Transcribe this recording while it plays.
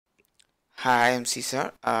Hi, I'm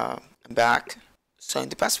Cesar. I'm back. So in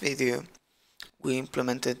the past video, we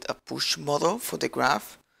implemented a push model for the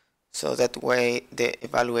graph, so that way the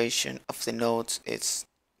evaluation of the nodes is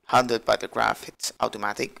handled by the graph. It's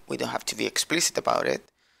automatic. We don't have to be explicit about it,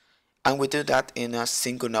 and we do that in a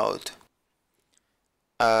single node.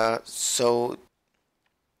 So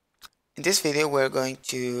in this video, we're going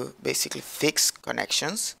to basically fix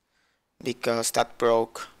connections because that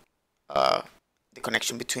broke the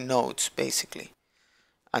connection between nodes, basically,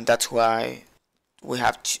 and that's why we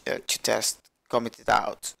have to test committed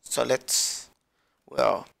out. So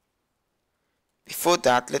before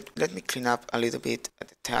that, let me clean up a little bit at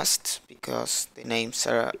the test because the names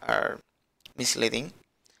are misleading.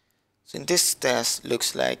 So in this test,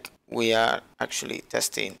 looks like we are actually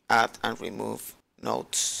testing add and remove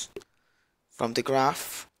nodes from the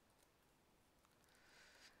graph.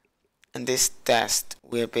 In this test,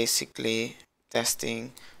 we're basically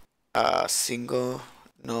testing a single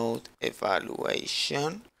node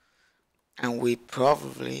evaluation, and we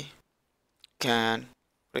probably can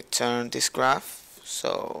return this graph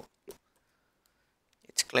so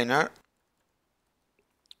it's cleaner.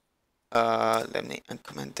 Let me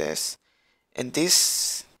uncomment this. In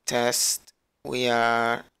this test, we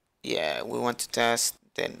want to test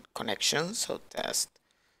the connections, so test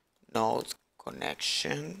node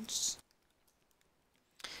connections.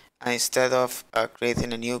 And instead of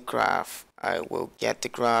creating a new graph, I will get the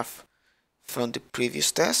graph from the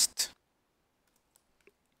previous test.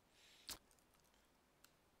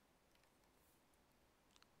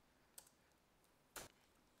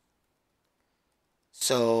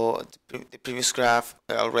 So the previous graph,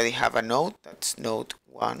 I already have a node, that's node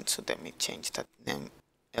 1, so let me change that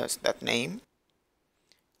name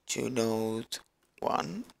to node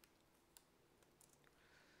 1.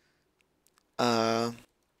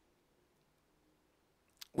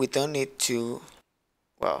 We don't need to,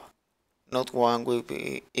 node 1 will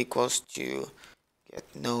be equals to get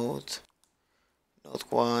node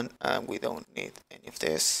 1, and we don't need any of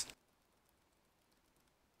this.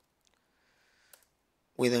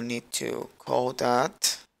 We don't need to call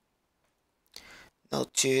that.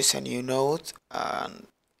 Node 2 is a new node, and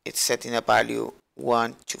it's setting a value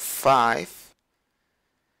 1 to 5.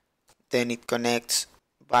 Then it connects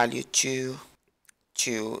value 2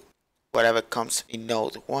 to whatever comes in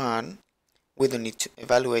node 1. We don't need to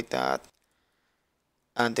evaluate that,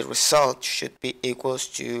 and the result should be equals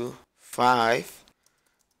to 5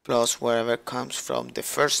 plus whatever comes from the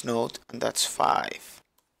first node, and that's 5.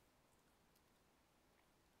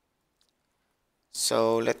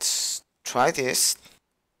 So let's try this.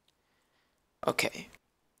 Okay,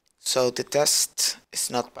 so the test is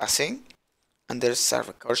not passing and there's a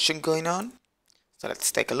recursion going on. So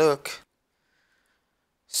let's take a look.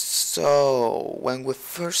 So when we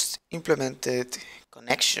first implemented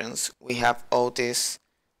connections, we have all this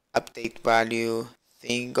update value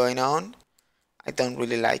thing going on. I don't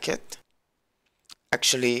really like it.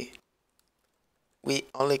 Actually, we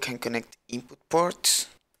only can connect input ports.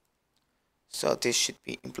 So this should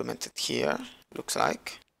be implemented here, looks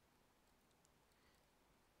like.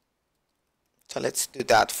 So let's do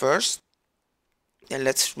that first. Then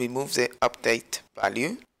let's remove the update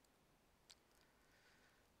value.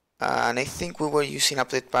 And I think we were using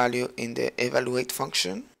update value in the evaluate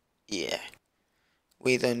function. Yeah,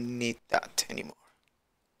 we don't need that anymore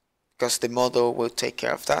because the model will take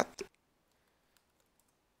care of that.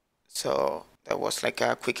 So that was like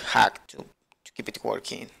a quick hack to keep it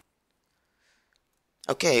working.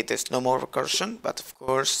 Okay, there's no more recursion, but of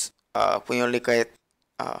course we only get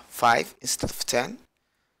 5 instead of 10.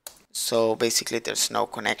 So basically there's no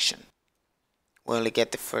connection. We only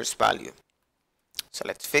get the first value. So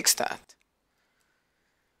let's fix that.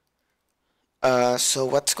 So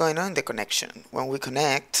what's going on in the connection? When we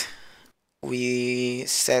connect, we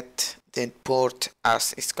set the port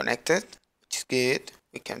as is connected, which is good.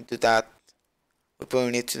 We can do that. We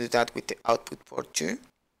probably need to do that with the output port too.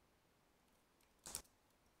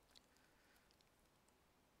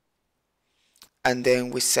 And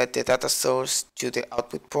then we set the data source to the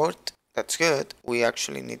output port. That's good. We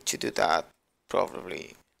actually need to do that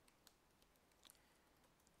probably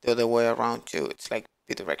the other way around too. It's like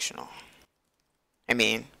bidirectional. I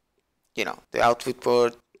mean, you know, the output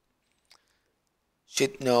port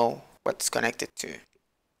should know what's connected to.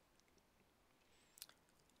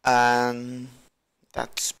 And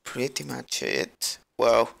that's pretty much it.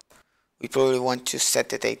 Well, we probably want to set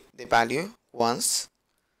the value once,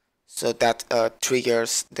 so that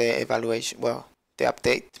triggers the evaluation, the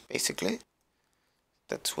update basically.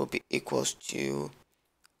 That will be equals to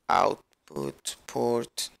output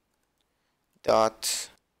port dot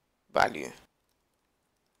value.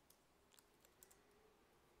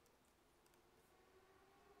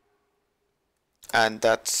 And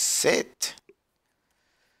that's it.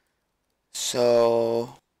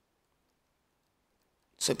 So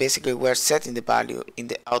basically we're setting the value in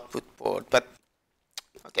the output port. But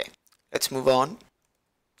okay, let's move on.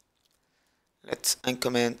 Let's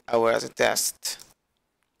uncomment our other test.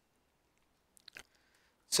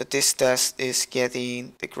 So this test is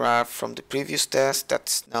getting the graph from the previous test.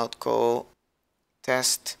 That's now called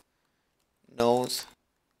test node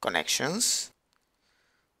connections.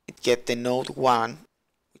 It get the node 1,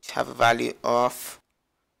 which have a value of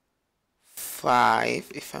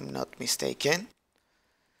 5 if I'm not mistaken.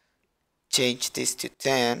 Change this to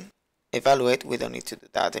 10. Evaluate, we don't need to do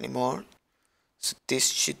that anymore. So this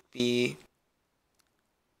should be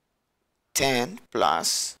 10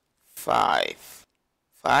 plus 5.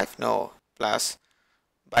 5? No, plus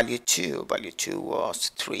value 2. Value 2 was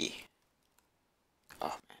 3.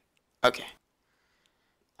 Oh man. Okay.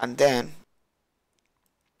 And then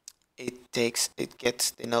it gets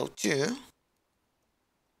the node 2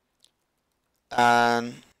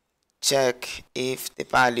 and check if the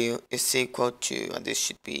value is equal to, and this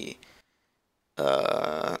should be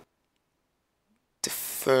the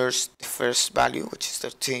first value, which is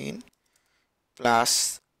 13,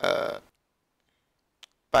 plus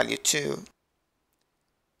value 2,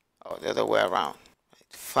 or the other way around, right?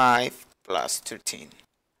 5 plus 13.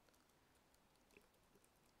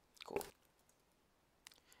 Cool.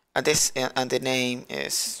 And this and the name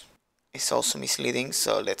is also misleading,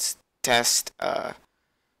 so let's test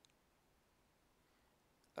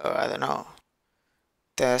I don't know,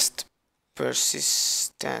 test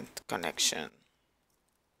persistent connection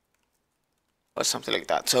or something like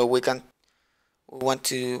that. So we want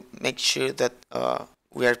to make sure that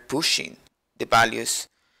we are pushing the values,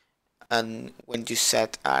 and when you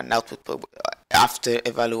set an output after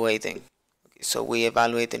evaluating. Okay, so we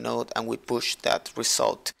evaluate the node and we push that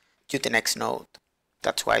result to the next node.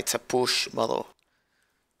 That's why it's a push model.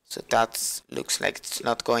 So that looks like it's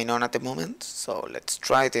not going on at the moment. So let's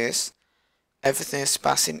try this. Everything is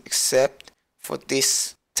passing except for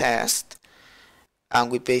this test,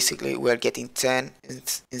 and we're getting 10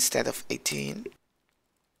 instead of 18.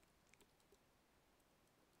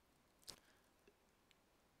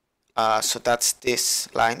 So that's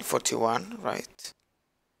this line 41, right?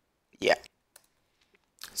 Yeah.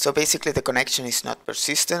 So basically the connection is not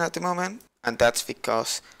persistent at the moment, and that's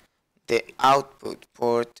because the output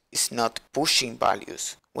port is not pushing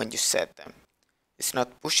values when you set them. It's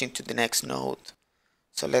not pushing to the next node.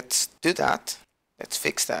 So let's do that. Let's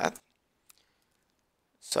fix that.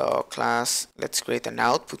 So class, let's create an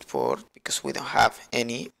output port because we don't have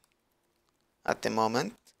any at the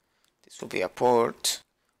moment. This will be a port.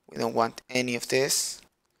 We don't want any of this.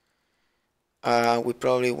 We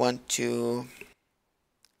probably want to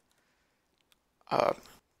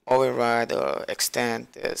override or extend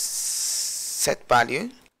this set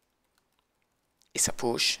value. It's a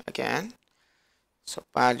push again. So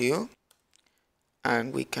value,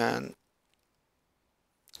 and we can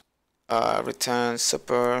return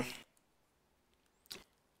super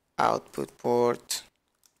output port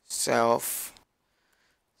self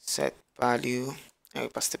set value, and we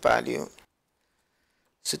pass the value.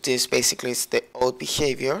 So this basically is the old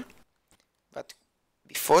behavior, but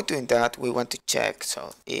before doing that we want to check,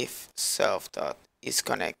 so if self dot is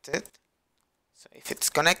connected. So if it's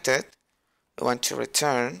connected, we want to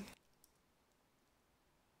return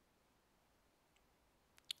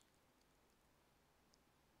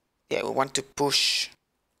we want to push.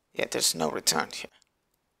 There's no return here.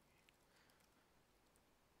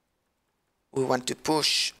 We want to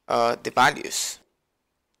push the values.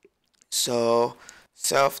 So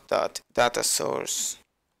self dot data source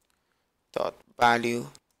dot value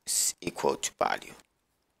is equal to value.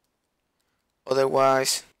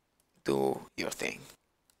 Otherwise, do your thing.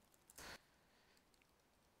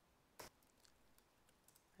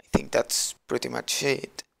 I think that's pretty much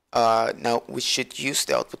it. Now we should use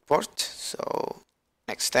the output port. So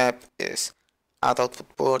next step is add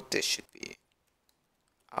output port. This should be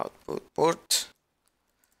output port.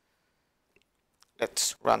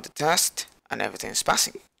 Let's run the test, and everything is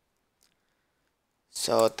passing.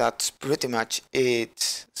 So that's pretty much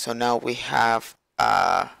it. So now we have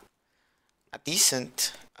a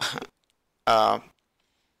decent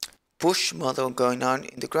push model going on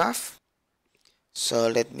in the graph. So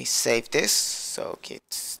let me save this. So git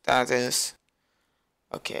status,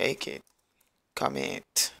 okay, git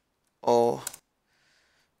commit all.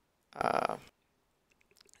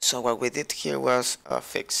 So what we did here was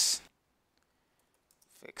fix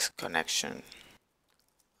connection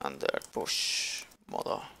under push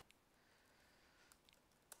model.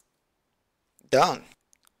 Done.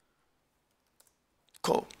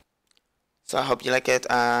 Cool. So I hope you like it,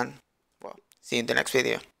 and well, see you in the next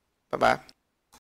video. Bye bye.